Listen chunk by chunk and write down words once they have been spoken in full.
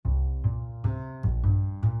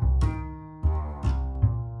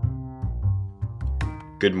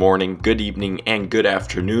Good morning, good evening, and good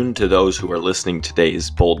afternoon to those who are listening to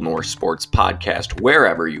today's Bold North Sports podcast,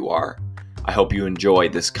 wherever you are. I hope you enjoy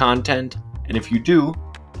this content, and if you do,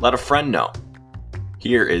 let a friend know.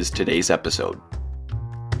 Here is today's episode.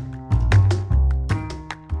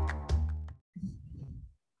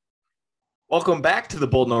 Welcome back to the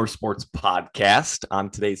Bold North Sports podcast.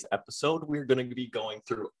 On today's episode, we're going to be going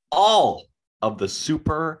through all of the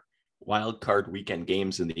Super Wildcard weekend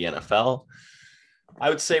games in the NFL. I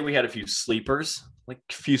would say we had a few sleepers, like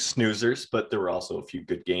a few snoozers, but there were also a few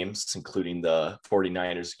good games, including the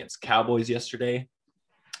 49ers against Cowboys yesterday.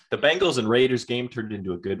 The Bengals and Raiders game turned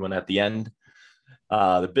into a good one at the end.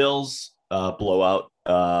 The Bills blowout,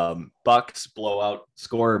 Bucks blowout.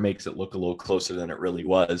 Score makes it look a little closer than it really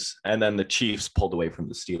was. And then the Chiefs pulled away from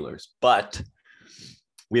the Steelers. But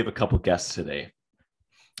we have a couple guests today.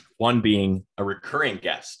 One being a recurring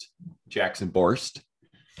guest, Jackson Borst,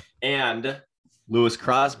 and Lewis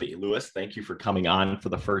Crosby. Lewis, thank you for coming on for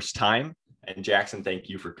the first time. And Jackson, thank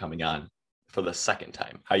you for coming on for the second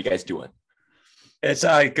time. How you guys doing? It's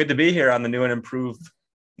good to be here on the new and improved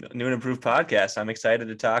podcast. I'm excited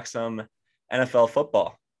to talk some NFL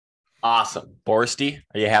football. Awesome. Borsty,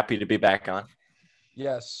 are you happy to be back on?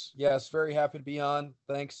 Yes, very happy to be on.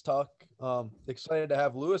 Thanks, Tuck. Excited to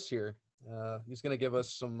have Lewis here. He's going to give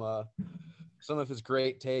us some of his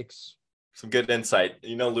great takes. Some good insight.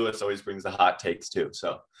 You know, Lewis always brings the hot takes too.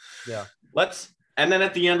 So yeah, and then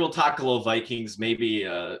at the end, we'll talk a little Vikings, maybe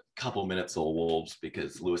a couple minutes of Wolves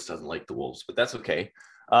because Lewis doesn't like the Wolves, but that's okay.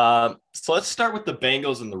 So let's start with the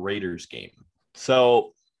Bengals and the Raiders game.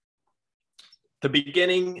 So the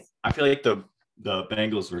beginning, I feel like the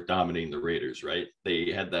Bengals were dominating the Raiders, right?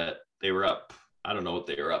 They were up. I don't know what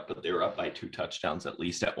they were up, but they were up by 2 touchdowns at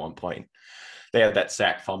least at one point. They had that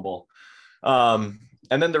sack fumble.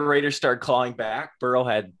 And then the Raiders started clawing back. Burrow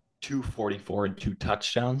had 244 and 2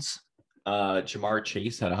 touchdowns. Jamar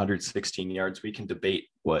Chase had 116 yards. We can debate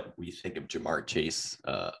what we think of Jamar Chase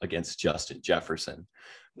against Justin Jefferson.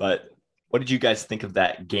 But what did you guys think of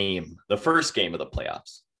that game, the first game of the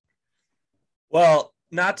playoffs? Well,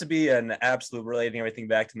 not to be an absolute relating everything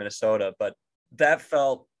back to Minnesota, but that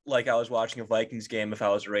felt like I was watching a Vikings game if I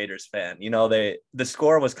was a Raiders fan. You know, the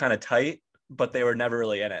score was kind of tight, but they were never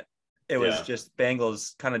really in it. It was just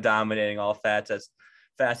Bengals kind of dominating all facets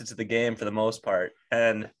of the game for the most part.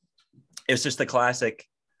 And it was just the classic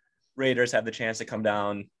Raiders have the chance to come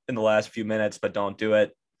down in the last few minutes, but don't do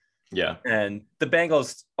it. Yeah. And the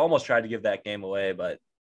Bengals almost tried to give that game away, but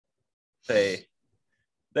they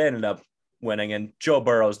ended up winning. And Joe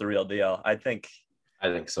Burrow is the real deal. I think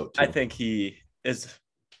so too. I think he is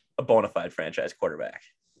a bona fide franchise quarterback.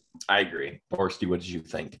 I agree. Borsty, what did you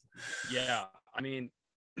think? Yeah,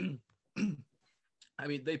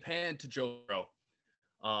 they panned to Joe Burrow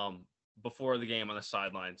before the game on the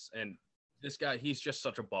sidelines, and this guy, he's just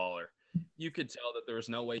such a baller. You could tell that there was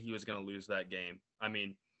no way he was going to lose that game.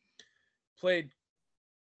 Played,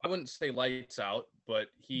 I wouldn't say lights out, but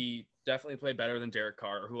he definitely played better than Derek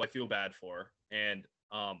Carr, who I feel bad for, and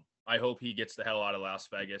I hope he gets the hell out of Las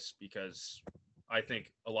Vegas because I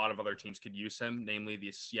think a lot of other teams could use him, namely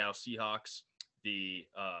the Seattle Seahawks, the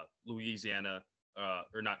New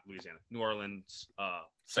Orleans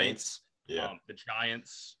Saints, the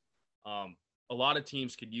Giants. A lot of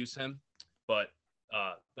teams could use him, but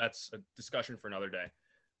that's a discussion for another day.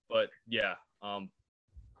 But yeah,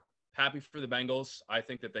 happy for the Bengals. I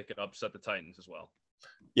think that they could upset the Titans as well.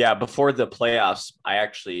 Yeah, before the playoffs, I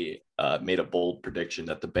actually made a bold prediction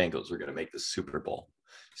that the Bengals were going to make the Super Bowl.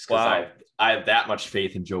 Wow. I have that much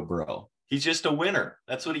faith in Joe Burrow. He's just a winner.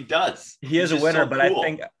 That's what he does. He is a winner, but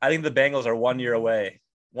cool. I think the Bengals are 1 year away.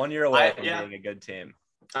 1 year away from being a good team.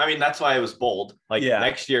 That's why I was bold.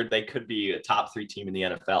 Next year they could be a top 3 team in the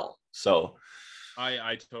NFL. So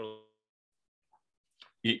I totally.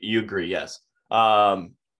 You agree, yes.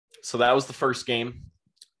 So that was the first game.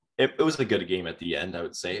 It was a good game at the end, I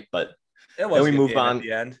would say, but it was. We move on at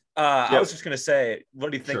the end. I was just gonna say,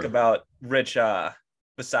 what do you think about Rich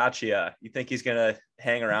Bisaccia? You think he's gonna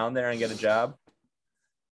hang around there and get a job?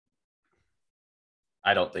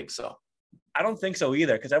 I don't think so. I don't think so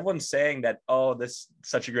either, because everyone's saying that, this is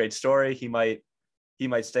such a great story. He might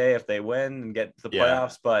stay if they win and get to the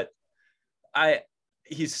playoffs, but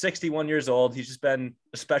he's 61 years old. He's just been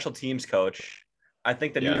a special teams coach. I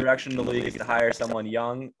think the new direction in the league is to hire someone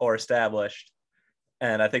young or established,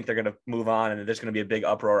 and I think they're going to move on, and there's going to be a big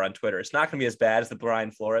uproar on Twitter. It's not going to be as bad as the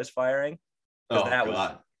Brian Flores firing.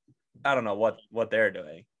 I don't know what they're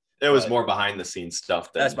doing. It was more behind the scenes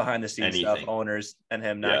stuff. That's behind the scenes stuff, owners and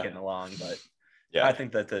him not getting along. But I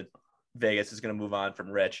think that the Vegas is going to move on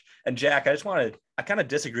from Rich. And Jack, I kind of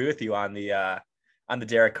disagree with you on on the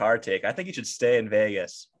Derek Carr take. I think he should stay in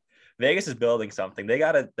Vegas. Vegas is building something. They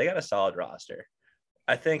got a solid roster.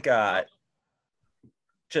 I think I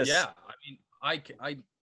mean, I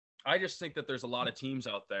just think that there's a lot of teams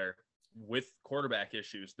out there with quarterback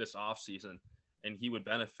issues this offseason, and he would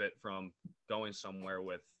benefit from going somewhere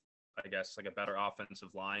with, I guess, like a better offensive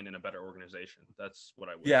line and a better organization. That's what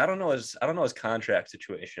I would. Yeah, I don't know his contract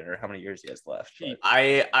situation or how many years he has left.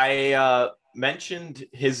 I mentioned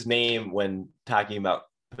his name when talking about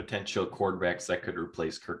potential quarterbacks that could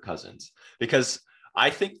replace Kirk Cousins, because I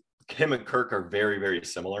think him and Kirk are very, very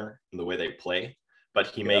similar in the way they play, but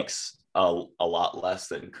he makes a lot less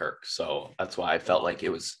than Kirk. So that's why I felt like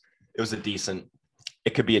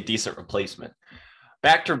it could be a decent replacement.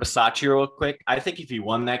 Back to Bisaccia real quick. I think if he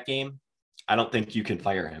won that game, I don't think you can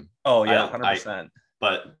fire him. Oh yeah, 100%.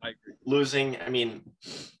 But losing, I mean,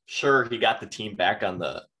 sure, he got the team back on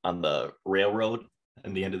the railroad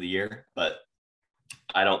in the end of the year, but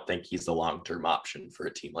I don't think he's the long-term option for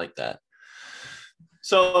a team like that.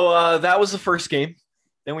 So that was the first game.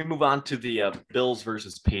 Then we move on to the Bills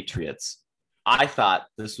versus Patriots. I thought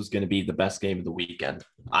this was going to be the best game of the weekend.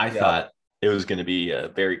 I thought it was going to be a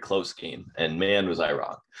very close game, and man, was I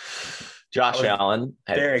wrong. Josh Allen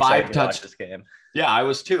had 5 touchdowns. Yeah, I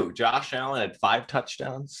was too. Josh Allen had 5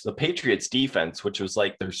 touchdowns. The Patriots defense, which was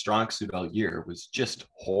like their strong suit all year, was just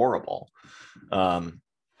horrible.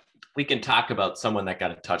 We can talk about someone that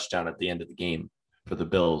got a touchdown at the end of the game for the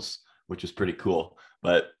Bills, which was pretty cool.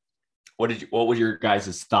 But what were your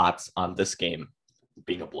guys' thoughts on this game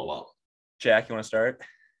being a blowout? Jack, you want to start?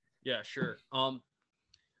 Yeah, sure.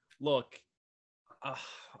 Look,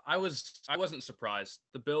 I wasn't surprised.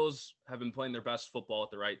 The Bills have been playing their best football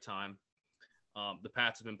at the right time. The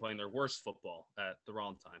Pats have been playing their worst football at the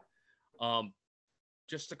wrong time.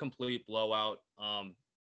 Just a complete blowout.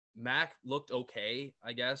 Mac looked okay,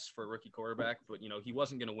 I guess, for a rookie quarterback, but he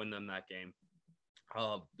wasn't going to win them that game.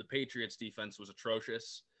 The Patriots defense was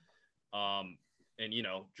atrocious. And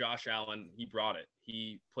Josh Allen, he brought it.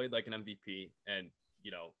 He played like an MVP, and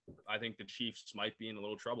I think the Chiefs might be in a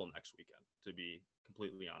little trouble next weekend, to be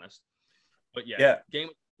completely honest. But game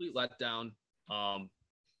was a complete letdown.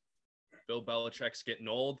 Bill Belichick's getting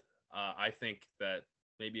old. I think that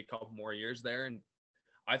maybe a couple more years there, and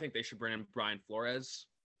I think they should bring in Brian Flores.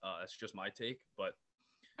 That's just my take, but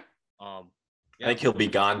I think he'll be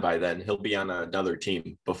gone by then. He'll be on another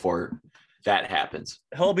team before that happens.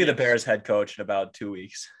 He'll be the Bears head coach in about 2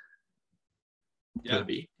 weeks. Could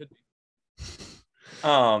be.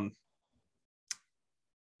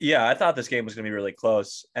 Yeah, I thought this game was going to be really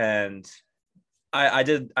close, and I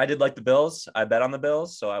did like the Bills. I bet on the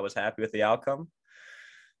Bills, so I was happy with the outcome.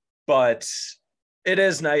 But it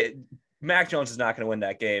is nice. Mac Jones is not going to win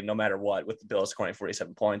that game no matter what, with the Bills scoring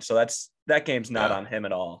 47 points. So that game's not on him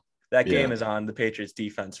at all. That game is on the Patriots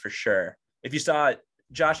defense for sure. If you saw it,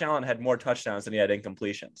 Josh Allen had more touchdowns than he had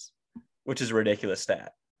incompletions, which is a ridiculous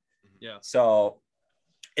stat. Yeah. So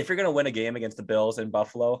if you're going to win a game against the Bills in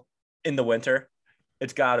Buffalo in the winter,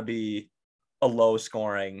 it's got to be a low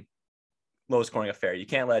scoring affair. You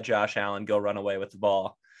can't let Josh Allen go run away with the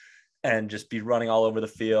ball and just be running all over the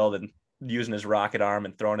field and using his rocket arm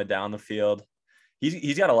and throwing it down the field.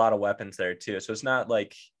 He's got a lot of weapons there too. So it's not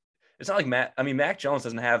like Mac Jones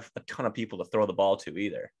doesn't have a ton of people to throw the ball to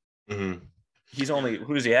either. Mm-hmm.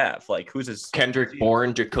 Who does he have? Like, who's his Kendrick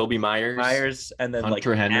Bourne, Jacoby Myers, and then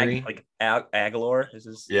Hunter Henry, Aguilar is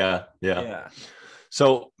his. Yeah.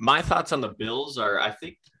 So my thoughts on the Bills are, I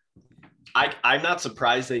think I'm not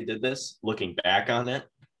surprised they did this looking back on it,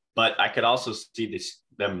 but I could also see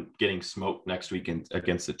them getting smoked next week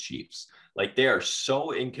against the Chiefs. Like, they are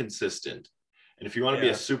so inconsistent. And if you want to be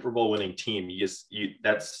a Super Bowl winning team,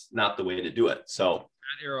 that's not the way to do it. So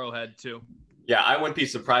at Arrowhead too. Yeah, I wouldn't be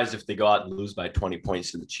surprised if they go out and lose by 20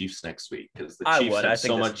 points to the Chiefs next week, because the Chiefs have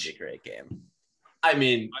so much. Would be a great game. I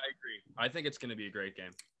mean, I agree. I think it's going to be a great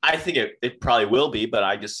game. I think it probably will be, but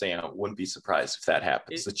I just say I wouldn't be surprised if that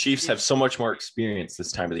happens. The Chiefs have so much more experience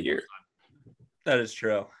this time of the year. That is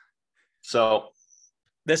true. So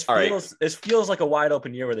this feels like a wide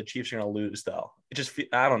open year where the Chiefs are going to lose, though. It just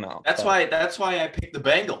I don't know. That's why I picked the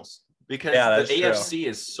Bengals, because the AFC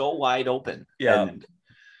is so wide open. Yeah. And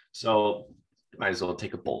so might as well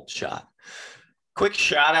take a bold shot. Quick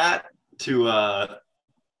shout out to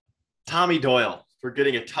Tommy Doyle for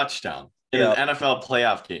getting a touchdown in an NFL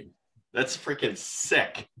playoff game. That's freaking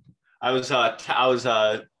sick. I was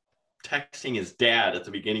texting his dad at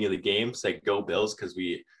the beginning of the game, saying "Go Bills," because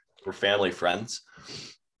we were family friends,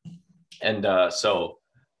 and so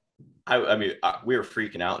I mean, we were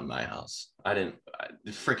freaking out in my house.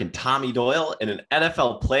 Freaking Tommy Doyle in an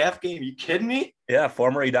NFL playoff game. You kidding me? Yeah,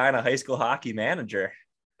 former Edina high school hockey manager,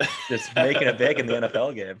 just making it big in the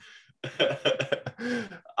NFL game.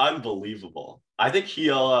 Unbelievable. I think he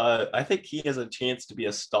has a chance to be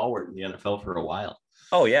a stalwart in the NFL for a while.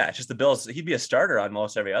 Oh yeah, it's just the Bills. He'd be a starter on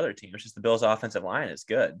most every other team. It's just the Bills' offensive line is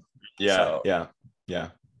good. Yeah, so, yeah.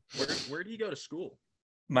 Where did he go to school?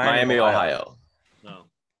 Miami, Ohio. No.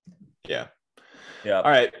 Yeah. Yeah.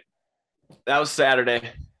 All right. That was Saturday.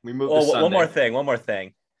 We moved to Sunday. One more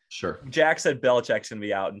thing. Sure. Jack said Belichick's going to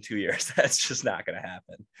be out in 2 years. That's just not going to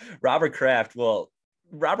happen. Robert Kraft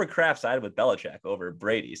sided with Belichick over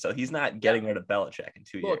Brady, so he's not getting rid of Belichick in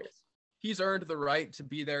 2 years. He's earned the right to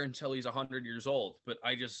be there until he's 100 years old, but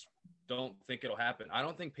I just don't think it'll happen. I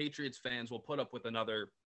don't think Patriots fans will put up with another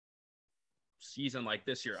season like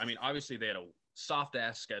this year. I mean, obviously they had a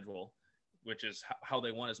soft-ass schedule, which is how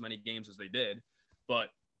they won as many games as they did. But,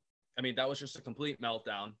 I mean, that was just a complete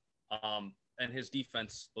meltdown. And his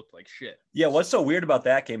defense looked like shit. Yeah, what's so weird about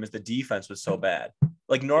that game is the defense was so bad.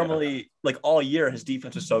 Like normally, like all year, his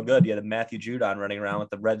defense was so good. You had a Matthew Judon running around with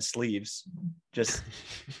the red sleeves, just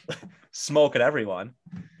smoking everyone.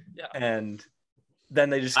 Yeah. And then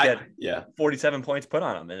they just get 47 points put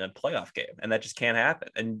on them in a playoff game. And that just can't happen.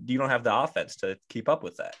 And you don't have the offense to keep up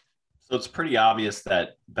with that. So it's pretty obvious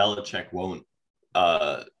that Belichick won't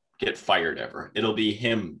get fired ever. It'll be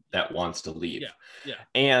him that wants to leave. Yeah.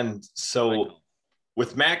 And so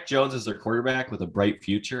with Mac Jones as their quarterback with a bright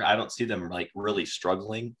future, I don't see them like really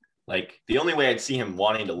struggling. Like the only way I'd see him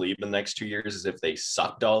wanting to leave in the next 2 years is if they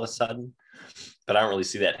sucked all of a sudden. But I don't really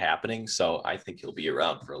see that happening. So I think he'll be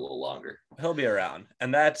around for a little longer. He'll be around.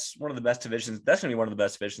 And that's one of the best divisions. That's going to be one of the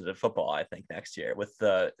best divisions of football, I think, next year. I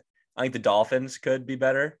think the Dolphins could be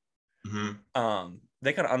better. Mm-hmm.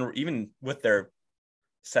 They kind of even with their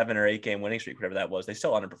 7 or 8 game winning streak, whatever that was, they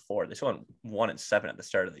still underperformed. They still won 1-7 at the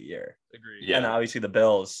start of the year. Agreed. Yeah. And obviously the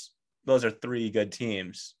Bills, those are 3 good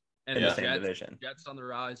teams in the same division. Jets on the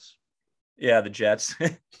rise. Yeah, the Jets.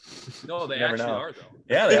 No, they actually are though.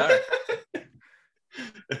 Yeah, they are.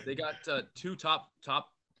 They got 2 top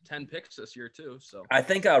 10 picks this year too. So I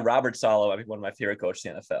think Robert Saleh, I mean, one of my favorite coaches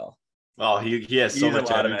in the NFL. Oh, he has so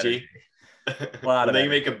much energy. When they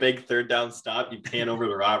make a big third down stop, you pan over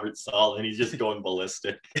to Robert Saleh and he's just going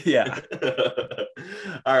ballistic. Yeah.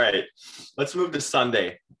 All right, let's move to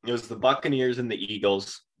Sunday. It was the Buccaneers and the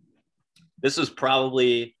Eagles. This was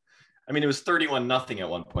probably, I mean, it was 31-0 at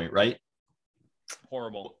one point, right?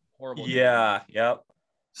 Horrible. Yeah. Yep.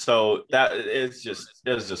 So it was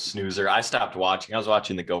just a snoozer. I stopped watching. I was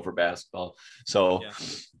watching the Gopher basketball. So,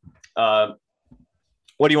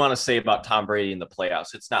 what do you want to say about Tom Brady in the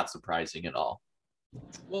playoffs? It's not surprising at all.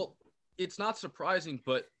 Well, it's not surprising,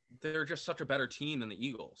 but they're just such a better team than the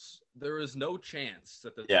Eagles. There is no chance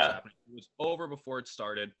that this was happening. It was over before it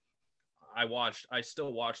started. I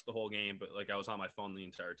still watched the whole game, but like I was on my phone the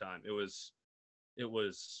entire time. It was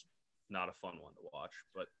not a fun one to watch,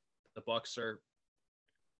 but the Bucs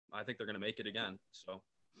I think they're going to make it again. So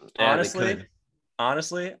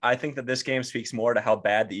honestly, I think that this game speaks more to how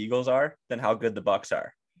bad the Eagles are than how good the Bucs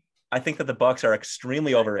are. I think that the Bucs are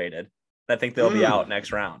extremely overrated. I think they'll be out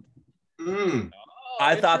next round.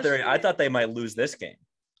 I thought they might lose this game.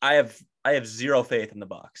 I have zero faith in the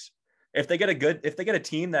Bucs. If they get a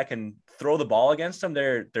team that can throw the ball against them,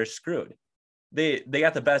 they're screwed. They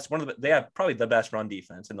got the best they have probably the best run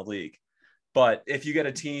defense in the league. But if you get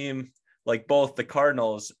a team like both the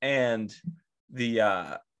Cardinals and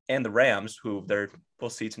the Rams, we'll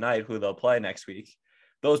see tonight who they'll play next week.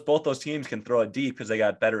 Both those teams can throw it deep because they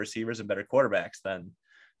got better receivers and better quarterbacks than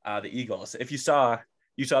the Eagles. If you saw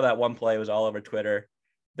that one play, it was all over Twitter,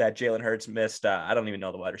 that Jalen Hurts missed. I don't even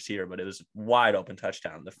know the wide receiver, but it was wide open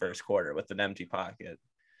touchdown in the first quarter with an empty pocket.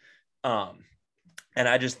 And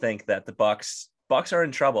I just think that the Bucs are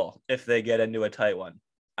in trouble if they get into a tight one.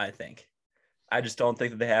 I just don't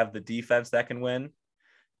think that they have the defense that can win,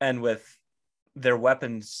 and with their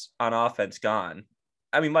weapons on offense gone.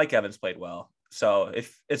 I mean, Mike Evans played well, so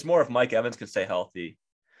if Mike Evans can stay healthy,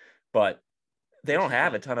 but they don't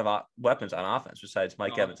have a ton of weapons on offense besides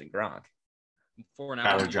Mike Evans and Gronk.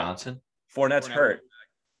 Tyler Johnson. Fournette's hurt.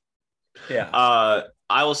 Yeah.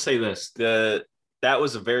 I will say this: that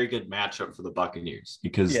was a very good matchup for the Buccaneers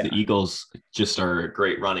because the Eagles just are a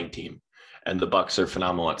great running team, and the Bucs are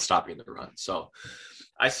phenomenal at stopping the run. So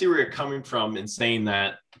I see where you're coming from in saying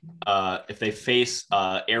that if they face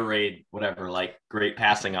air raid, whatever, like great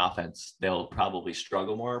passing offense, they'll probably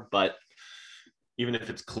struggle more. But even if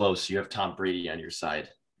it's close, you have Tom Brady on your side,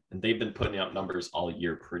 and they've been putting up numbers all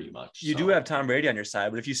year pretty much. You do have Tom Brady on your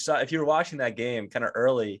side, but if you were watching that game kind of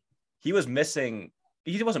early, he was missing.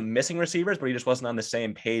 He wasn't missing receivers, but he just wasn't on the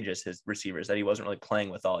same page as his receivers that he wasn't really playing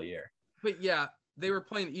with all year. But yeah, they were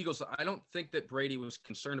playing the Eagles. I don't think that Brady was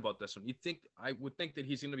concerned about this one. I would think that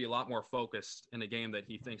he's going to be a lot more focused in a game that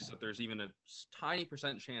he thinks that there's even a tiny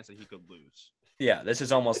 % chance that he could lose. Yeah, this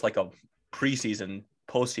is almost like a postseason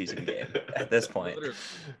game at this point.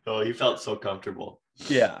 Oh, he felt so comfortable.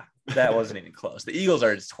 Yeah, that wasn't even close. The Eagles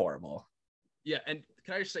are just horrible. Yeah, and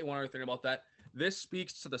can I just say one other thing about that? This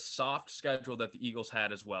speaks to the soft schedule that the Eagles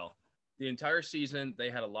had as well. The entire season, they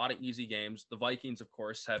had a lot of easy games. The Vikings, of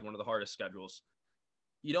course, had one of the hardest schedules.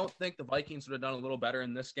 You don't think the Vikings would have done a little better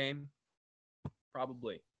in this game?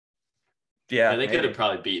 Probably. Yeah, they could have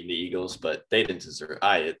probably beaten the Eagles, but they didn't deserve.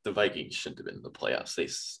 The Vikings shouldn't have been in the playoffs. I'm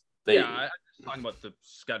just talking about the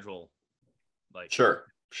schedule. Like sure.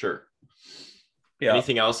 Yeah.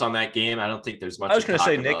 Anything else on that game? I don't think there's much. I was going to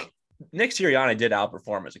say Nick Sirianni did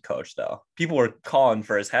outperform as a coach, though. People were calling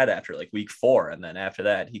for his head after like week 4, and then after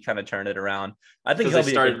that, he kind of turned it around. I think he'll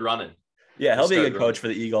be running. Yeah, he'll be a good coach for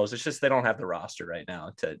the Eagles. It's just they don't have the roster right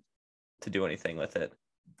now to do anything with it.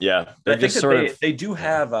 Yeah, I think they do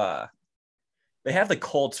have they have the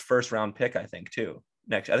Colts first round pick, I think, too.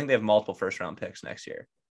 I think they have multiple first round picks next year.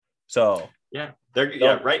 So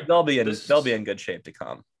they'll be in good shape to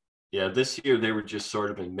come. Yeah, this year they were just sort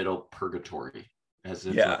of in middle purgatory, as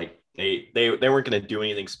if like they weren't going to do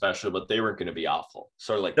anything special, but they weren't going to be awful.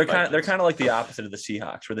 Sort of like they're kind of like the opposite of the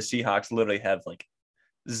Seahawks, where the Seahawks literally have like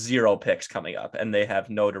 0 picks coming up and they have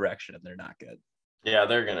no direction and they're not good. Yeah,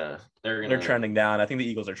 they're trending down. I think the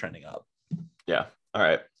Eagles are trending up. Yeah. All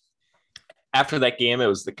right. After that game, it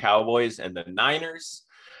was the Cowboys and the Niners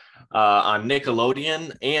on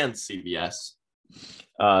Nickelodeon and CBS.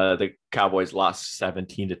 The Cowboys lost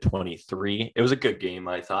 17-23. It was a good game,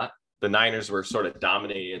 I thought. The Niners were sort of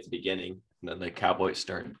dominating at the beginning, and then the Cowboys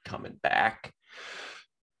started coming back.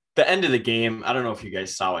 The end of the game, I don't know if you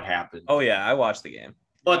guys saw what happened. Oh, yeah, I watched the game.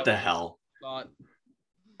 What the hell?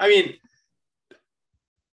 I mean,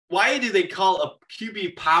 why do they call a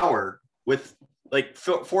QB power with like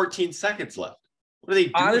 14 seconds left? What are they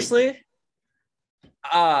doing? Honestly,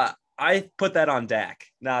 I put that on Dak,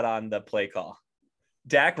 not on the play call.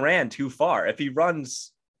 Dak ran too far. If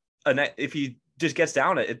he just gets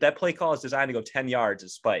down it, that play call is designed to go 10 yards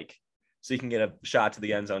and spike, so you can get a shot to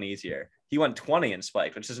the end zone easier. He went 20 and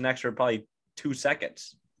spiked, which is an extra probably 2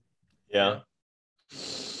 seconds. Yeah.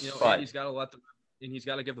 And he's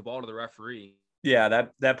got to give the ball to the referee. Yeah,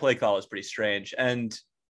 that play call is pretty strange. And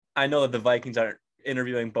I know that the Vikings are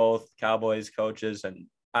interviewing both Cowboys coaches, and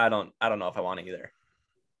I don't know if I want to either.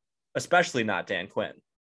 Especially not Dan Quinn.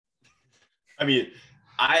 I mean,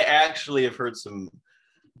 I actually have heard some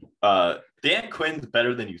Dan Quinn's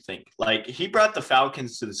better than you think. Like, he brought the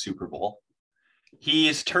Falcons to the Super Bowl.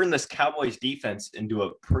 He's turned this Cowboys defense into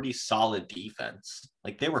a pretty solid defense.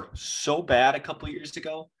 Like, they were so bad a couple years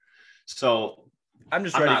ago. So I'm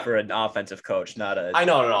just ready for an offensive coach, not a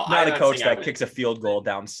coach that kicks a field goal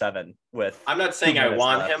down 7 with. I'm not saying I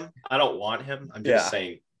want him. I don't want him. I'm just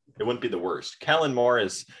saying it wouldn't be the worst. Kellen Moore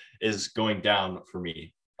is going down for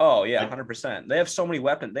me. Oh yeah, 100%. They have so many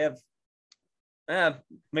weapons. They have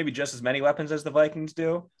maybe just as many weapons as the Vikings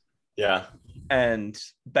do. Yeah. And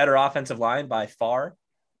better offensive line by far.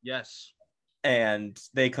 Yes. And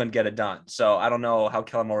they couldn't get it done. So I don't know how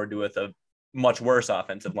Kellen Moore would do with a much worse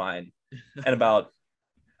offensive line.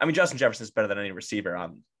 And Justin Jefferson's better than any receiver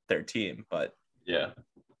on their team, but yeah,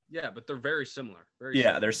 but they're very similar.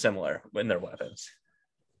 They're similar in their weapons.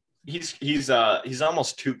 He's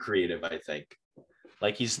almost too creative, I think.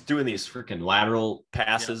 Like, he's doing these freaking lateral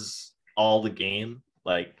passes all the game,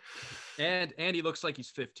 like, and he looks like he's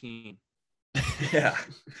 15. Yeah,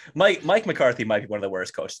 Mike McCarthy might be one of the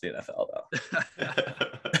worst coaches in the NFL, though.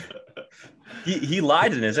 he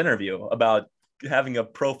lied in his interview about having a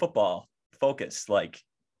pro football focus. Like,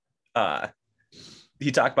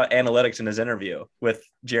 he talked about analytics in his interview with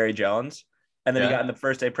Jerry Jones, and then he got in the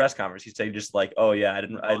first day press conference. He said just like, "Oh yeah,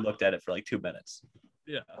 I looked at it for like 2 minutes."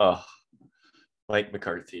 Yeah. Oh, Mike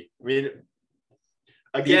McCarthy. I mean,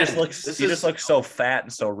 again, he just looks so fat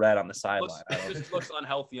and so red on the sideline. He just looks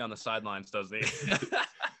unhealthy on the sidelines, doesn't he?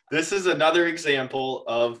 This is another example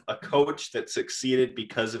of a coach that succeeded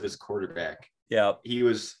because of his quarterback. Yeah, he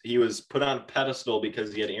was put on a pedestal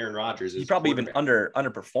because he had Aaron Rodgers. He probably even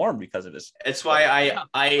underperformed because of his. It's why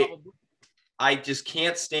I just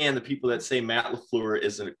can't stand the people that say Matt LaFleur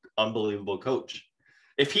is an unbelievable coach.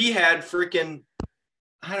 If he had freaking,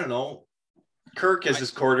 I don't know, Kirk as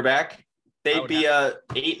his quarterback, they'd be a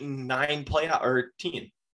 8-9 playoff or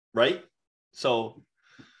team, right? So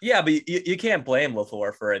Yeah, but you can't blame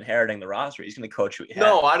LaFleur for inheriting the roster. He's going to coach who he has.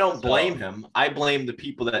 No, I don't blame him. I blame the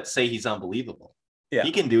people that say he's unbelievable. Yeah.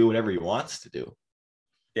 He can do whatever he wants to do.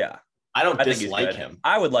 Yeah. I don't dislike him.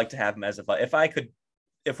 I would like to have him as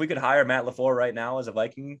if we could hire Matt LaFleur right now as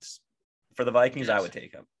for the Vikings, yes. I would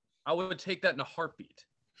take him. I would take that in a heartbeat.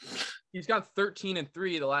 He's got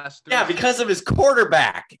 13-3 the last 3 Yeah, because of his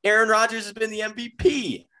quarterback. Aaron Rodgers has been the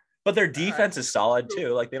MVP. But their defense is solid too.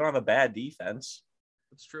 Like, they don't have a bad defense.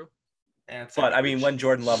 That's true. But I mean, when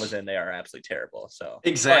Jordan Love was in, they are absolutely terrible. So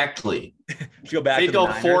exactly. Go back. They'd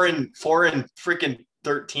go 4 and freaking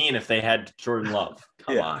 13 if they had Jordan Love.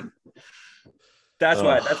 Come on. That's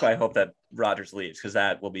why I hope that Rodgers leaves, because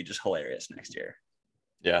that will be just hilarious next year.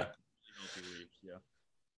 Yeah.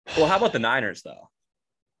 Well, how about the Niners though?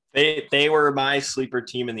 They were my sleeper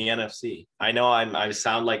team in the NFC. I know I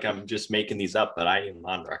sound like I'm just making these up, but I am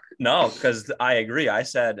on record. No, because I agree. I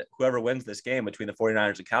said whoever wins this game between the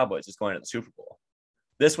 49ers and Cowboys is going to the Super Bowl.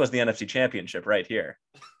 This was the NFC Championship right here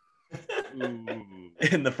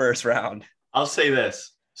in the first round. I'll say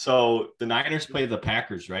this. So the Niners play the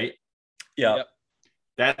Packers, right? Yeah. Yep.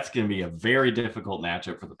 That's going to be a very difficult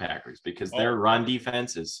matchup for the Packers because their run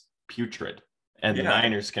defense is putrid. And the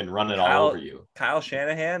Niners can run it all over you. Kyle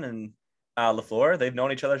Shanahan and LaFleur, they've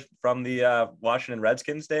known each other from the Washington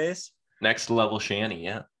Redskins days. Next level Shanny,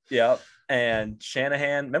 yeah. Yeah. And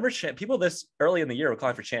Shanahan, remember people this early in the year were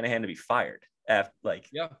calling for Shanahan to be fired. They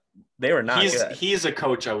were not good. He's a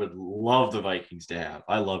coach I would love the Vikings to have.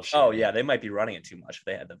 I love Shanahan. Oh, yeah. They might be running it too much if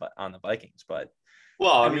they had on the Vikings. But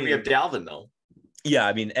I mean, we have Dalvin, though. Yeah,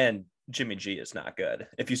 I mean, and Jimmy G is not good.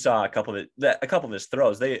 If you saw a couple of his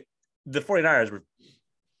throws, the 49ers were,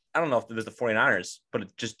 I don't know if it was the 49ers,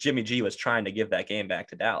 but just Jimmy G was trying to give that game back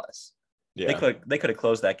to Dallas. Yeah. They could have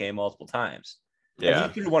closed that game multiple times. Yeah.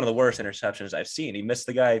 And he threw one of the worst interceptions I've seen. He missed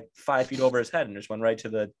the guy 5 feet over his head and just went right to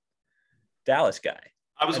the Dallas guy.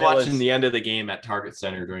 I was watching the end of the game at Target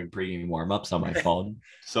Center during pregame warm-ups on my phone.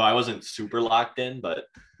 So I wasn't super locked in, but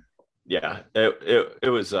yeah, it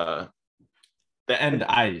was the end.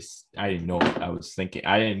 I didn't know what I was thinking.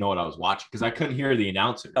 I didn't know what I was watching because I couldn't hear the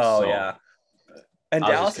announcers. Oh, yeah. And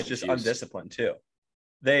Dallas is just undisciplined too.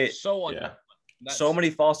 So many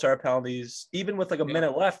false start penalties. Even with like a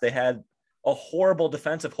minute left, they had a horrible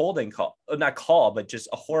defensive holding call. Not call, but just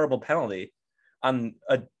a horrible penalty.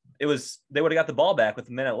 They would have got the ball back with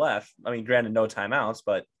a minute left. I mean, granted, no timeouts,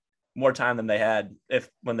 but more time than they had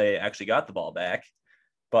when they actually got the ball back.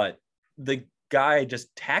 But the guy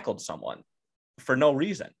just tackled someone for no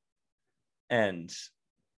reason. And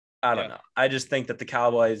I don't know. I just think that the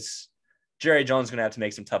Cowboys, Jerry Jones is going to have to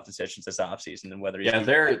make some tough decisions this offseason, and whether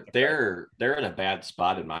they're in a bad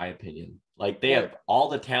spot in my opinion. Like they have all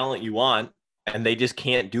the talent you want, and they just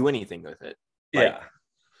can't do anything with it.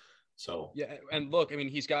 So and look, I mean,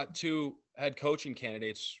 he's got 2 head coaching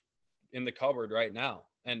candidates in the cupboard right now,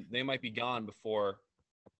 and they might be gone before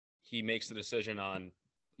he makes the decision on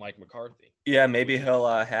Mike McCarthy. Yeah, maybe he'll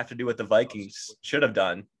have to do what the Vikings should have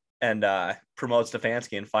done and promote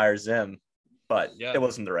Stefanski and fire Zim, but it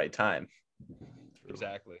wasn't the right time.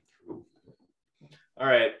 Exactly. All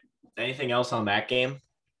right. Anything else on that game?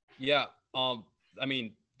 Yeah. I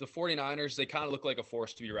mean, the 49ers, they kind of look like a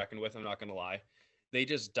force to be reckoned with. I'm not going to lie. They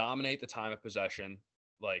just dominate the time of possession.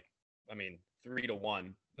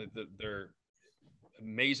 3-1. They're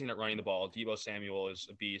amazing at running the ball. Deebo Samuel is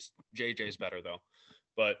a beast. JJ's better though.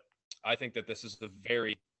 But I think that this is a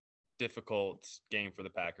very difficult game for the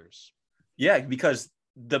Packers. Yeah, because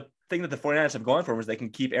the thing that the 49ers have going for them is they can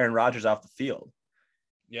keep Aaron Rodgers off the field.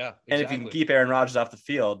 Yeah, exactly. And if you can keep Aaron Rodgers off the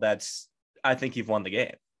field, I think you've won the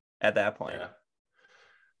game at that point. Yeah.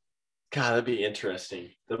 God, that'd be interesting.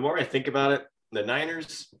 The more I think about it, the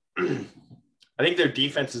Niners, I think their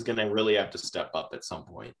defense is going to really have to step up at some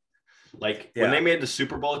point. When they made the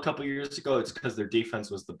Super Bowl a couple of years ago, it's because their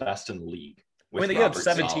defense was the best in the league. They gave up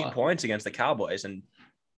 17 points against the Cowboys, and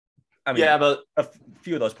but a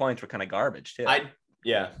few of those points were kind of garbage too. I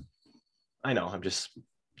know. I'm just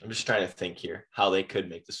trying to think here how they could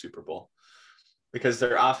make the Super Bowl because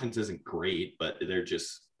their offense isn't great, but they're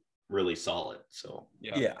just really solid. So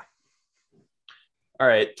yeah. All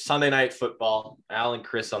right, Sunday Night Football. Al and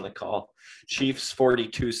Chris on the call. Chiefs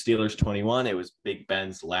 42, Steelers 21. It was Big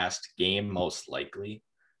Ben's last game, most likely.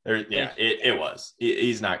 It was.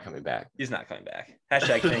 He's not coming back. He's not coming back.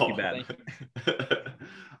 Hashtag thank you, Ben.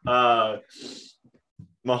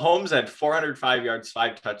 Mahomes had 405 yards,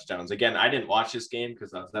 5 touchdowns. Again, I didn't watch this game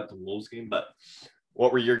because I was at the Wolves game, but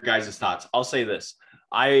what were your guys' thoughts? I'll say this.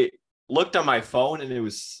 I looked on my phone and it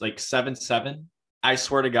was like 7-7. I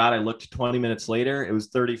swear to God, I looked 20 minutes later. It was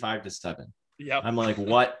 35-7. Yeah. I'm like,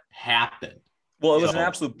 what happened? Well, it was an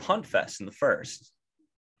absolute punt fest in the first.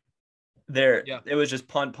 It was just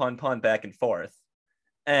punt back and forth.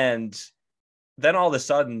 And then all of a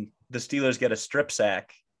sudden, the Steelers get a strip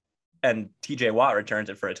sack and TJ Watt returns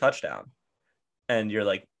it for a touchdown. And you're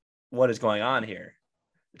like, what is going on here?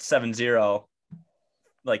 It's 7-0,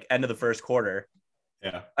 like end of the first quarter.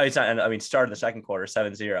 Yeah. Start of the second quarter,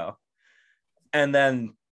 7-0. And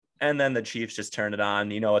then the Chiefs just turn it on.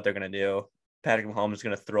 You know what they're going to do. Patrick Mahomes is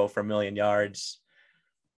going to throw for 1,000,000 yards.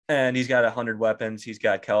 And he's got 100 weapons. He's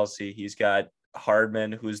got Kelsey. He's got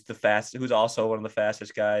Hardman, who's also one of the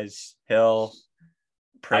fastest guys. Hill,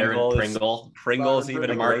 Pringle's even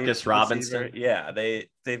a Marcus Robinson. Receiver. Yeah,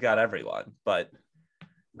 they've got everyone. But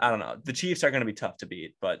I don't know. The Chiefs are going to be tough to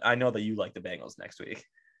beat. But I know that you like the Bengals next week.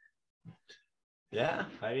 Yeah,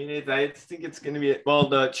 I mean, I think it's going to be. Well,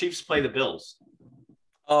 the Chiefs play the Bills.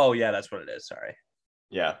 Oh yeah, that's what it is. Sorry.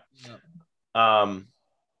 Yeah.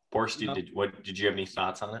 Borst, did you have any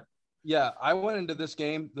thoughts on it? Yeah, I went into this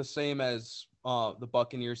game the same as the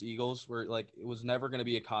Buccaneers Eagles, where like it was never going to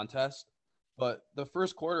be a contest, but the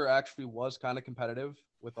first quarter actually was kind of competitive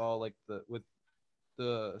with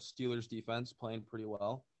the Steelers defense playing pretty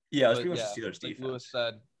well. Yeah, it was pretty much the Steelers like defense. Lewis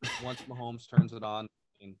said, once Mahomes turns it on,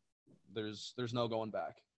 there's no going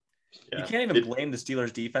back. Yeah. You can't even blame the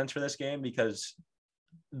Steelers defense for this game because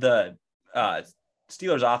the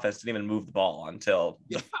Steelers offense didn't even move the ball until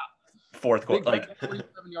the fourth quarter. Like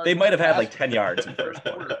they might have had like 10 yards in the first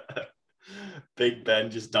quarter. Big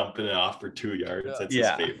Ben just dumping it off for 2 yards. That's his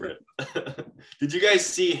favorite. Did you guys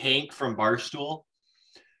see Hank from Barstool?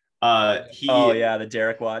 The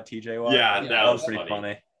Derek Watt, TJ Watt. Yeah, that was pretty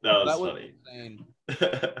funny. That was funny.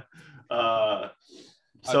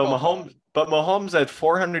 So Mahomes had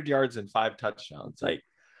 400 yards and 5 touchdowns. Like,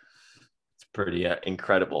 it's pretty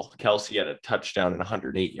incredible. Kelsey had a touchdown and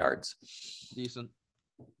 108 yards. Decent.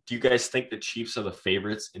 Do you guys think the Chiefs are the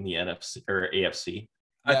favorites in the NFC or AFC?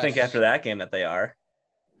 I think after that game that they are.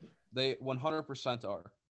 They 100%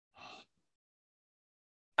 are.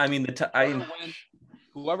 I mean,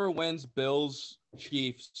 whoever wins, Bills,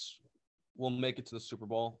 Chiefs, will make it to the Super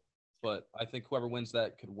Bowl. But I think whoever wins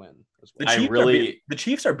that could win as well. The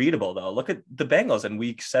Chiefs are beatable though. Look at the Bengals in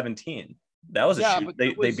Week 17. That was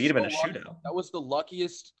they beat them in a shootout. That was the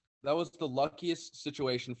luckiest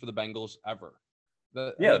situation for the Bengals ever.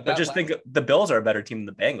 But just think the Bills are a better team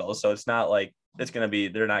than the Bengals, so it's not like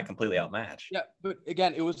they're not completely outmatched. Yeah, but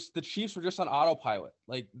again, it was the Chiefs were just on autopilot.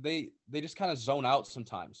 Like they just kind of zone out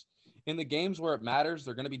sometimes. In the games where it matters,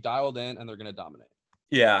 they're going to be dialed in and they're going to dominate.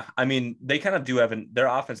 Yeah, I mean, they kind of do their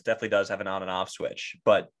offense definitely does have an on and off switch.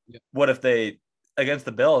 But what if they against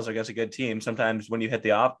the Bills or against a good team? Sometimes when you hit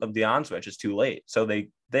the on switch, it's too late. So they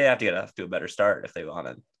have to get off to a better start if they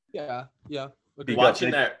wanted. Yeah.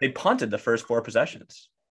 Watching they punted the first 4 possessions.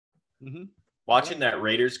 Mm-hmm. Watching that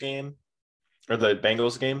Raiders game or the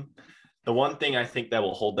Bengals game, the one thing I think that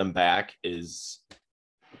will hold them back is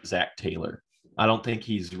Zach Taylor. I don't think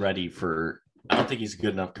he's ready for. I don't think he's a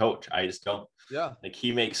good enough coach. I just don't. Yeah. Like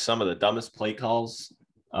he makes some of the dumbest play calls.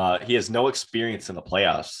 He has no experience in the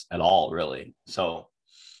playoffs at all, really. So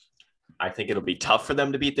I think it'll be tough for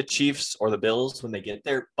them to beat the Chiefs or the Bills when they get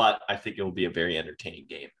there, but I think it will be a very entertaining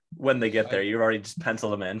game. When they get there, you've already just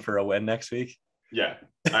penciled them in for a win next week. Yeah.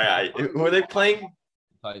 Who are they playing?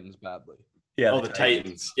 Titans badly. Yeah. The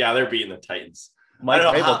Titans. Yeah, they're beating the Titans. Mike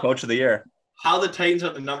Vrabel, coach of the year. How the Titans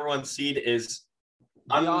are the number 1 seed is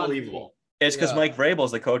unbelievable. It's because Mike Vrabel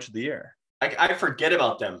is the coach of the year. I forget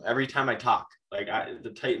about them every time I talk. Like the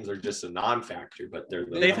Titans are just a non-factor, but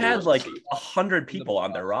they've had like 100 people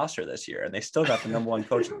on their roster this year, and they still got the number 1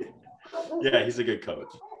 coach. Yeah, he's a good coach.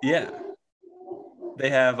 Yeah, they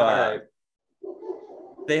have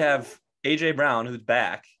AJ Brown, who's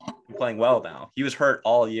back and playing well now. He was hurt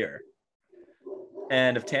all year,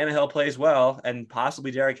 and if Tannehill plays well and possibly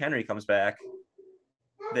Derrick Henry comes back,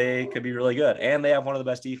 they could be really good. And they have one of the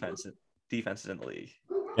best defenses in the league.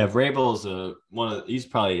 Yeah, Vrabel is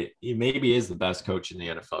he maybe is the best coach in the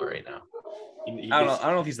NFL right now. I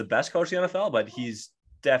don't know if he's the best coach in the NFL, but he's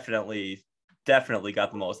definitely got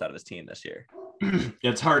the most out of his team this year.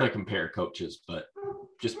 It's hard to compare coaches, but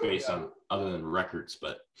just based on other than records.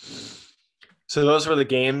 But so those were the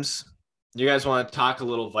games. You guys want to talk a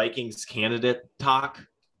little Vikings candidate talk?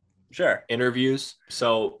 Sure. Interviews.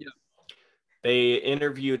 So they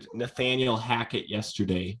interviewed Nathaniel Hackett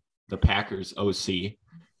yesterday, the Packers OC.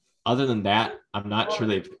 Other than that, I'm not sure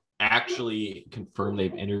they've actually confirmed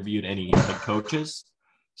they've interviewed any head coaches.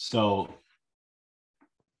 So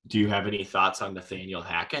do you have any thoughts on Nathaniel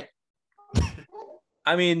Hackett?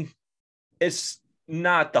 I mean, it's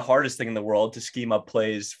not the hardest thing in the world to scheme up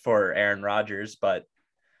plays for Aaron Rodgers, but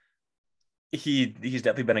he's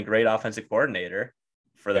definitely been a great offensive coordinator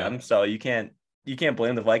for them. So you can't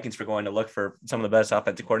blame the Vikings for going to look for some of the best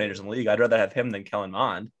offensive coordinators in the league. I'd rather have him than Kellen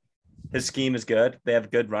Mond. His scheme is good. They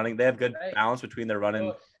have good running. They have good balance between their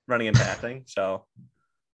running and passing. So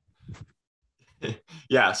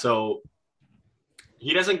yeah, so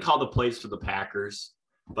he doesn't call the plays for the Packers,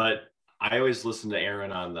 but I always listen to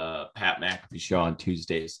Aaron on the Pat McAfee show on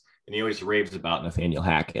Tuesdays, and he always raves about Nathaniel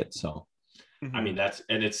Hackett. So, I mean,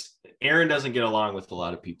 Aaron doesn't get along with a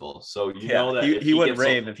lot of people. So you know that he wouldn't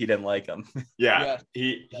rave if he didn't like him. Yeah.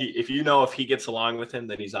 If he gets along with him,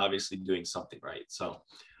 then he's obviously doing something right. So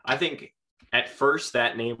I think at first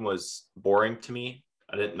that name was boring to me.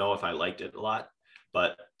 I didn't know if I liked it a lot,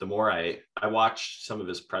 but the more I watched some of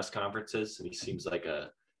his press conferences, and he seems like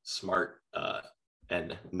a smart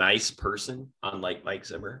and nice person, unlike Mike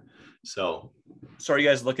Zimmer. So are you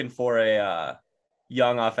guys looking for a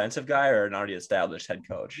young offensive guy or an already established head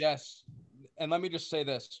coach? Yes. And let me just say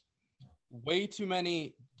this. Way too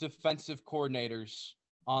many defensive coordinators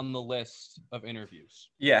on the list of interviews.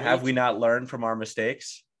 Yeah. Have we not learned from our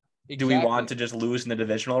mistakes? Exactly. Do we want to just lose in the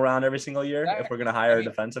divisional round every single year if we're going to hire a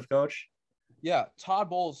defensive coach? Yeah. Todd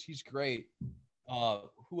Bowles, he's great.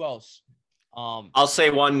 Who else? I'll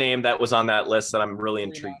say one name that was on that list that I'm really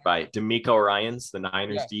intrigued by. D'Amico Ryans, the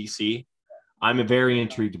Niners DC. I'm very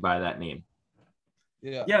intrigued by that name.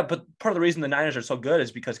 Yeah, but part of the reason the Niners are so good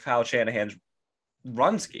is because Kyle Shanahan's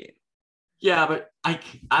run scheme. Yeah, but I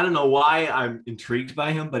don't know why I'm intrigued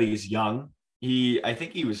by him, but he's young. I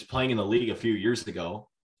think he was playing in the league a few years ago,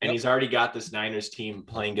 and he's already got this Niners team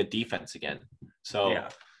playing good defense again. So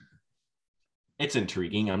it's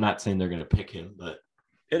intriguing. I'm not saying they're going to pick him, but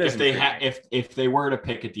if they were to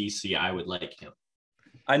pick a DC, I would like him.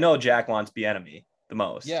 I know Jack wants Bieniemy the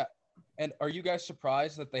most. Yeah. And are you guys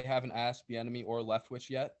surprised that they haven't asked Bieniemy or Leftwich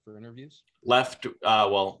yet for interviews?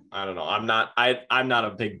 Well, I don't know. I'm not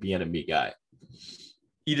a big Bieniemy guy.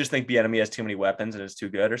 You just think Bieniemy has too many weapons and is too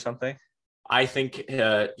good or something? I think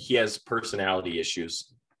he has personality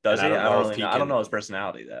issues. Does he? I don't know his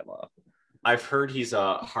personality that well. I've heard he's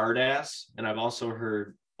a hard ass, and I've also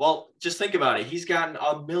heard, well, just think about it. He's gotten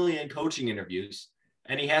a million coaching interviews,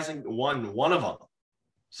 and he hasn't won one of them.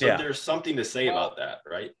 So there's something to say about that,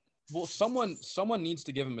 right? Well, someone needs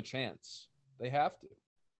to give him a chance. They have to.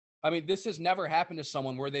 I mean, this has never happened to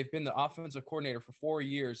someone where they've been the offensive coordinator for 4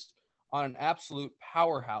 years on an absolute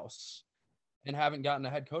powerhouse and haven't gotten a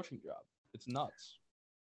head coaching job. It's nuts.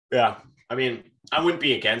 Yeah. I mean, I wouldn't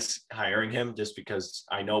be against hiring him just because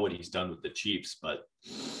I know what he's done with the Chiefs, but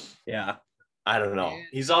I don't know.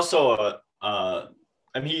 He's also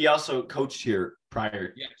he also coached here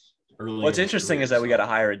prior. Yes. What's interesting is that we got to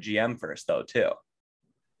hire a GM first, though, too.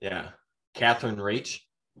 Yeah. Catherine Rach.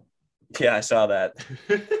 Yeah, I saw that.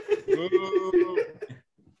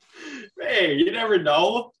 Hey, you never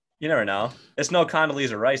know. You never know. It's no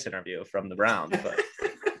Condoleezza Rice interview from the Browns, but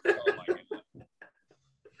oh my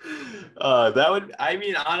God. That would, I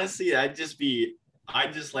mean, honestly, I'd just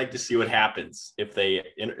like to see what happens if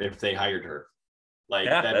they hired her. Like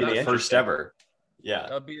that'd be the first ever. Yeah.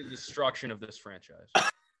 That'd be the destruction of this franchise.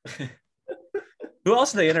 Who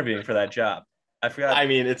else are they interviewing for that job? I forgot. I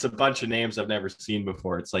mean, it's a bunch of names I've never seen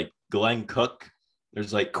before. It's like Glenn Cook.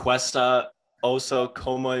 There's like Cuesta Oso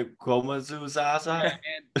Komazuzaza.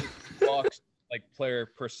 And Bucks, like player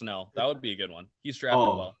personnel. That would be a good one. He's drafted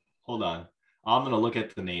well. Hold on. I'm going to look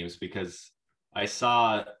at the names because I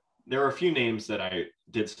saw there were a few names that I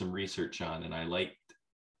did some research on and I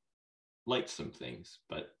liked some things,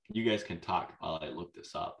 but you guys can talk while I look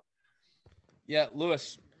this up. Yeah,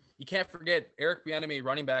 Lewis. You can't forget Eric Bieniemy,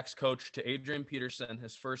 running backs coach to Adrian Peterson,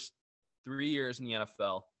 his first 3 years in the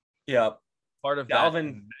NFL. Yep. Part of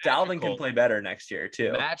Dalvin can play better next year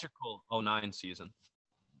too. Magical 09 season.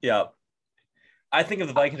 Yep. I think if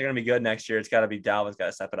the Vikings are going to be good next year, it's got to be Dalvin's got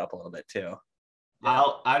to step it up a little bit too.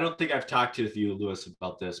 I don't think I've talked to you, Lewis,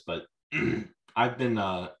 about this, but I've been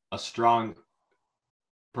a strong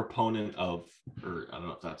proponent of, or I don't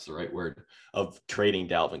know if that's the right word, of trading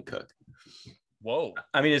Dalvin Cook. Whoa.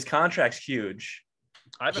 I mean, his contract's huge.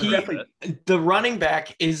 The running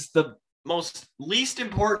back is the most least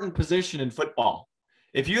important position in football.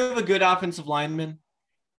 If you have a good offensive lineman,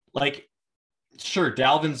 like, sure,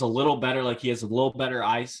 Dalvin's a little better, like he has a little better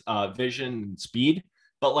eyes, vision and speed,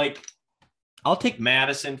 but like, I'll take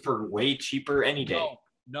Madison for way cheaper any day.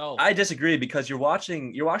 No. I disagree because you're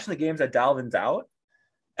watching the games that Dalvin's out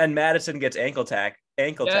and Madison gets ankle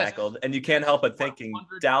tackled, and you can't help but thinking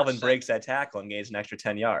 100%. Dalvin breaks that tackle and gains an extra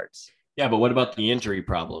 10 yards. Yeah, but what about the injury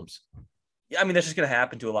problems? Yeah, I mean, that's just going to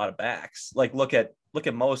happen to a lot of backs. Like, look at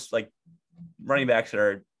most like running backs that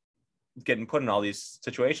are getting put in all these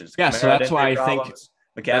situations. Yeah, so that's why I think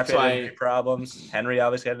McCaffrey had injury problems. Henry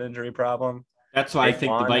obviously had an injury problem. That's why I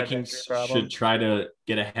think the Vikings should try to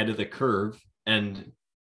get ahead of the curve and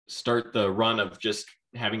start the run of just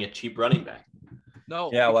having a cheap running back. No,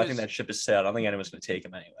 yeah, well, I think that ship is set. I don't think anyone's going to take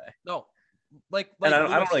him anyway. No, and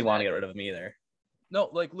I don't really want to get rid of him either. No,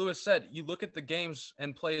 like Lewis said, you look at the games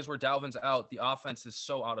and plays where Dalvin's out, the offense is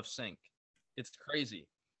so out of sync. It's crazy.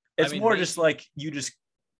 It's more just like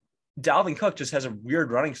Dalvin Cook just has a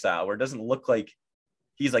weird running style where it doesn't look like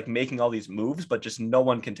he's like making all these moves, but just no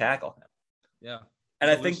one can tackle him. Yeah. And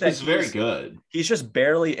I think that's very good. He's just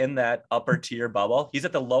barely in that upper tier bubble. He's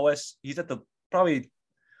at the lowest. He's at the probably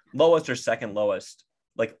lowest or second lowest,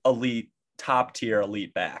 like elite, top tier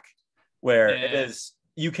elite back, where it is.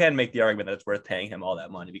 You can make the argument that it's worth paying him all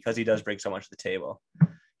that money because he does bring so much to the table.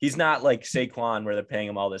 He's not like Saquon where they're paying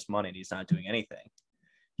him all this money and he's not doing anything.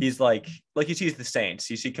 He's like you see the Saints.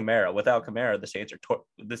 You see Kamara. Without Kamara, the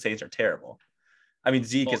Saints are terrible. I mean,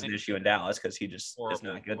 Zeke is an issue in Dallas because he just is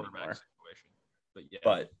not good anymore.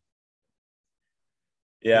 But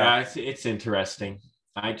yeah, it's interesting.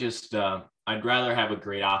 I just I'd rather have a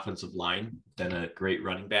great offensive line than a great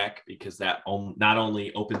running back because that not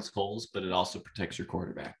only opens holes but it also protects your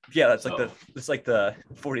quarterback. Yeah, that's like the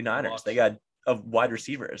 49ers. They got a wide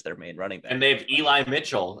receiver as their main running back, and they have Eli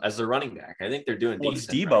Mitchell as their running back. I think they're doing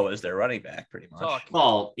decent. Debo is their running back pretty much.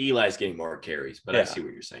 Well, Eli's getting more carries, but I see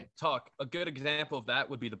what you're saying. A good example of that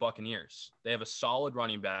would be the Buccaneers. They have a solid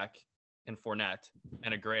running back in Fournette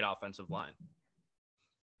and a great offensive line.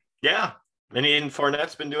 Yeah, and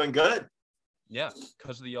Fournette's been doing good. Yeah,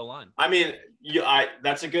 because of the O-line. I mean,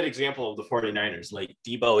 that's a good example of the 49ers. Like,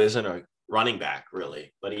 Debo isn't a running back,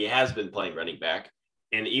 really, but he has been playing running back.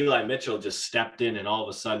 And Eli Mitchell just stepped in and all of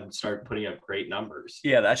a sudden started putting up great numbers.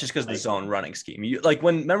 Yeah, that's just because of the zone running scheme.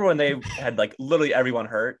 Remember when they had, like, literally everyone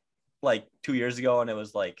hurt, like, 2 years ago, and it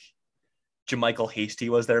was, like, JaMychal Hasty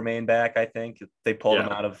was their main back, I think. They pulled him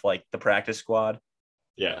out of, like, the practice squad.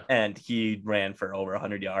 Yeah. And he ran for over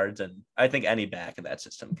 100 yards. And I think any back in that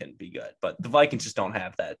system can be good. But the Vikings just don't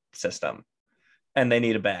have that system. And they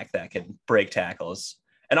need a back that can break tackles.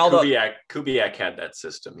 And although Kubiak had that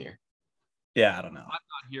system here. Yeah, I don't know. I'm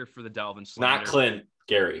not here for the Dalvin slander. Not Clint,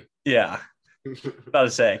 Gary. Yeah. About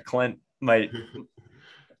to say, Clint might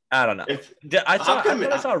 – I don't know. I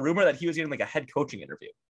saw a rumor that he was getting like a head coaching interview.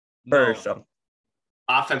 Or something.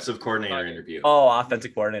 Offensive coordinator interview. Oh,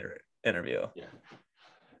 offensive coordinator interview. Yeah.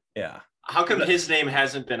 Yeah. How come his name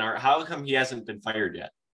hasn't been – how come he hasn't been fired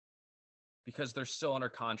yet? Because they're still under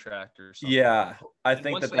contract or something. Yeah. I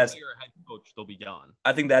think that's – that's – a head coach, they'll be gone.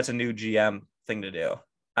 I think that's a new GM thing to do.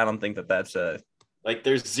 I don't think that's a – Like,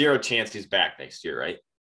 there's zero chance he's back next year, right?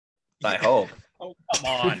 I hope. Oh, come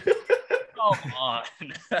on. Come on.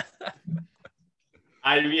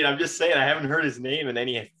 I mean, I'm just saying I haven't heard his name in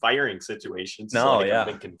any firing situations. No, I've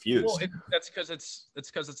been confused. Well, that's because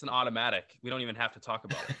it's an automatic. We don't even have to talk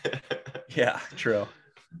about it. Yeah, true.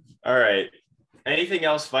 All right. Anything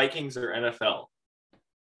else, Vikings or NFL?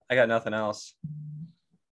 I got nothing else.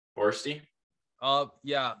 Borsty?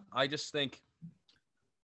 Yeah, I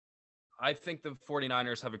think the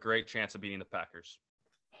 49ers have a great chance of beating the Packers.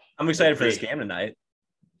 I'm excited for this game tonight.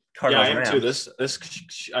 Cardinals, I am too. This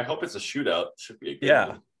I hope it's a shootout. Should be a good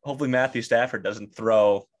one. Hopefully Matthew Stafford doesn't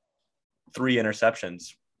throw 3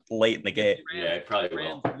 interceptions late in the game. Yeah, it probably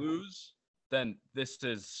will. Lose, then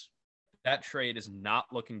that trade is not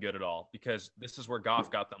looking good at all because this is where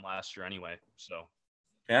Goff got them last year anyway. So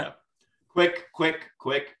yeah. Quick.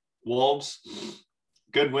 Wolves,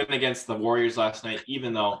 good win against the Warriors last night,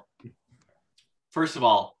 even though, first of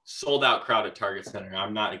all, sold out crowd at Target Center.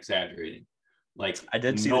 I'm not exaggerating. Like, I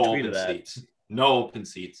did see the tweet of that. Seats. No open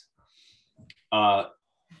seats. They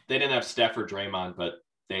didn't have Steph or Draymond, but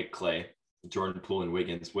they had Clay, Jordan Poole, and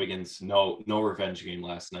Wiggins. Wiggins, no revenge game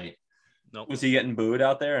last night. Nope. Was he getting booed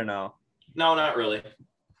out there or no? No, not really.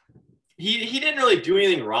 He didn't really do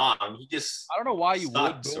anything wrong. He just I don't know why you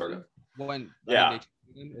would sort of when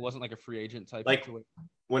it wasn't like a free agent type. Like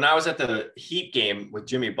when I was at the Heat game with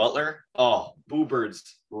Jimmy Butler, boo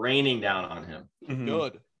birds raining down on him. Mm-hmm.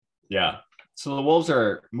 Good. Yeah. So the Wolves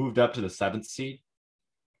are moved up to the 7th seed.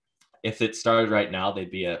 If it started right now,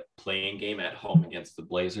 they'd be a playing game at home against the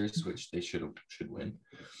Blazers, which they should win.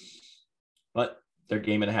 But they're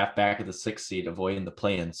game and a half back of the 6th seed, avoiding the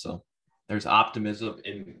play-in. So there's optimism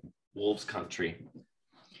in Wolves country.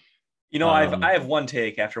 You know, I have one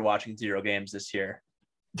take after watching 0 games this year,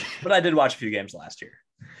 but I did watch a few games last year.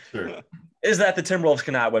 Sure. Is that the Timberwolves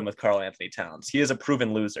cannot win with Karl Anthony Towns. He is a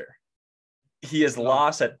proven loser. He has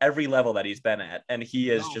lost at every level that he's been at, and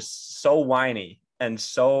he is just so whiny and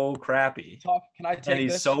so crappy. Can I take and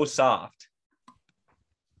he's this? so soft.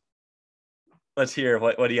 Let's hear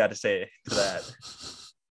what do you got to say to that?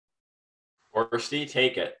 Borsty,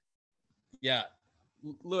 take it. Yeah,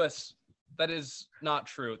 Lewis, that is not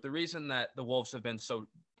true. The reason that the Wolves have been so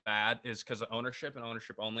bad is because of ownership and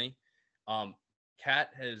ownership only. Cat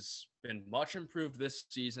has been much improved this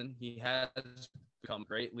season. He has become a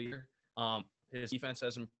great leader. His defense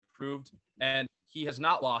has improved, and he has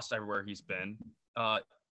not lost everywhere he's been.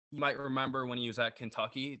 You might remember when he was at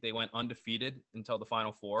Kentucky, they went undefeated until the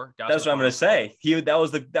Final Four. That's what I'm going to say. That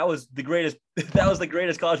was the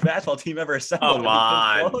greatest college basketball team ever assembled. Come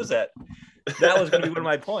on. Close it. That was going to be one of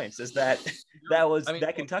my points. Is that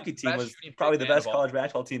Kentucky team was probably the best college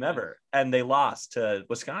basketball team ever, and they lost to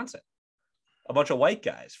Wisconsin, a bunch of white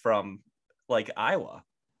guys from like Iowa.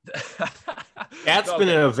 Cat's been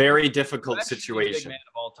in a very difficult situation. Big man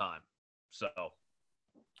of all time. So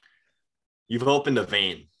you've opened a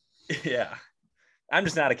vein. Yeah, I'm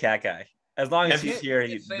just not a Cat guy. As long as he's here,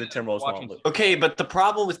 the Timberwolves won't lose. Okay, but the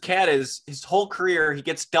problem with Cat is his whole career he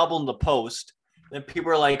gets double in the post. Then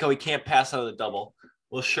people are like, "Oh, he can't pass out of the double."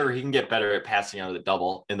 Well, sure, he can get better at passing out of the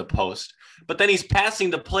double in the post, but then he's passing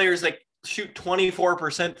to players that shoot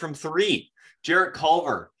 24% from three. Jarrett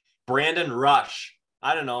Culver, Brandon Rush.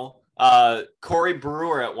 I don't know. Corey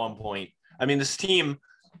Brewer at one point. I mean, this team,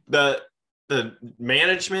 the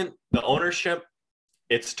management, the ownership,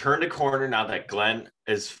 it's turned a corner now that Glenn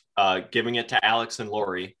is giving it to Alex and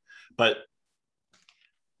Lori. But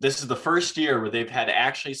this is the first year where they've had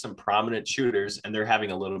actually some prominent shooters and they're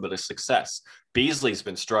having a little bit of success. Beasley's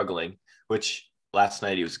been struggling, which last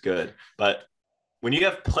night he was good. But when you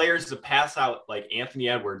have players that pass out like Anthony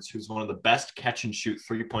Edwards, who's one of the best catch and shoot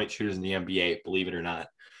 3-point shooters in the NBA, believe it or not.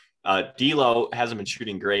 D'Lo hasn't been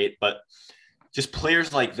shooting great, but just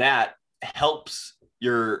players like that helps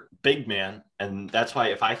your big man. And that's why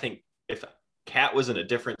if Cat was in a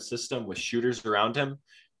different system with shooters around him,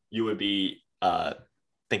 you would be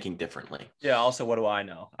thinking differently. Yeah. Also, what do I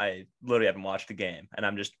know? I literally haven't watched the game, and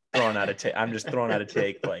I'm just throwing out a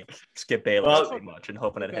take like Skip Bayless pretty much and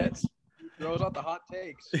hoping it hits. Throws out the hot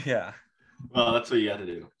takes. Yeah. Well, that's what you got to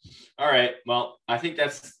do. All right. Well, I think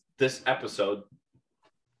that's this episode.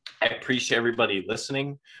 I appreciate everybody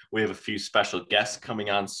listening. We have a few special guests coming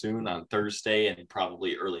on soon on Thursday and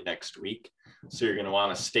probably early next week. So you're going to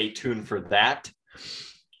want to stay tuned for that.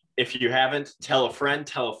 If you haven't, tell a friend,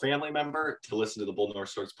 tell a family member to listen to the Bull North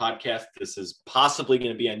Swords podcast. This is possibly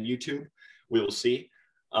going to be on YouTube. We will see.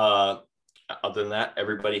 Other than that,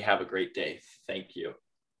 everybody have a great day. Thank you.